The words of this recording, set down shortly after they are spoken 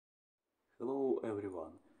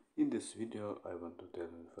everyone, in this video I want to tell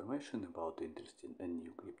you information about interesting and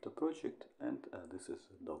new crypto project, and this is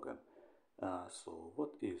Dogem. So what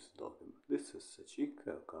is Dogem? This is a chic,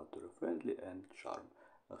 culture-friendly and charm,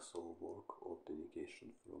 so work of dedication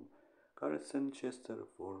from Carrots and Chester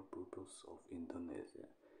for pupils of Indonesia.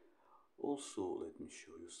 Also, let me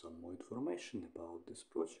show you some more information about this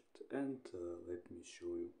project and let me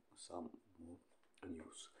show you some more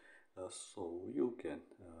news. So you can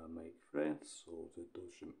make friends, so the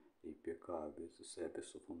Dogem APK with the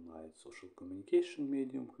service of online social communication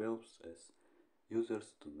medium helps as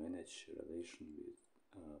users to manage relation with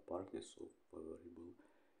parties of favorable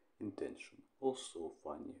intention. Also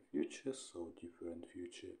funny features, so different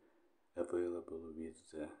feature available with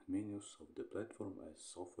the menus of the platform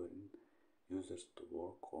as offering users to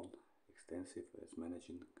work on extensive as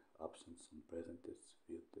managing absence and presence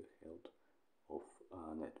with the help of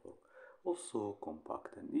a network. Also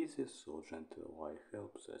compact and easy, so gentle UI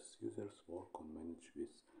helps as users work on manage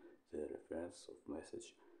with the reference of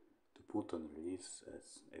message to put on release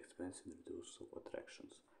as expensive reduce of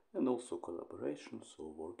attractions. And also collaboration,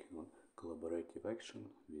 so working on collaborative action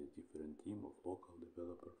with different team of local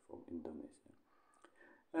developer from Indonesia.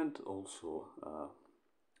 And also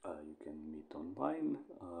you can meet online,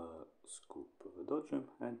 scoop Dogem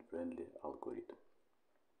and friendly algorithm.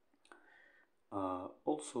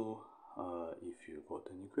 Also, if you got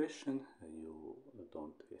any question, you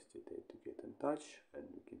don't hesitate to get in touch, and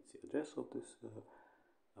you can see address of this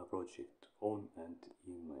project, phone and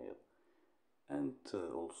email. And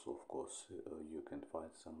also, of course, you can find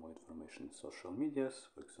some more information in social medias,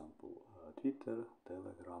 for example, Twitter,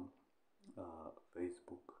 Telegram,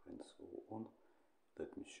 Facebook, and so on.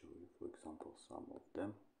 Let me show you, for example, some of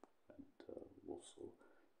them, and also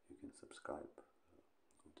you can subscribe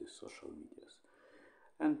to these social medias.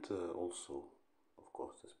 And also, of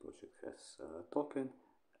course, this project has a token,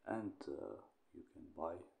 and you can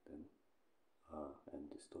buy them and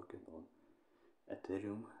this token on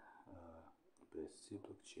Ethereum, BSC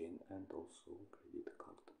blockchain, and also credit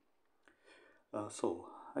card. So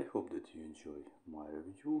I hope that you enjoy my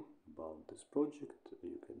review about this project.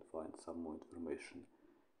 You can find some more information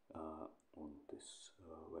on this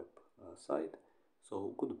web site.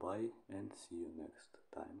 So goodbye and see you next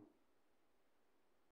time.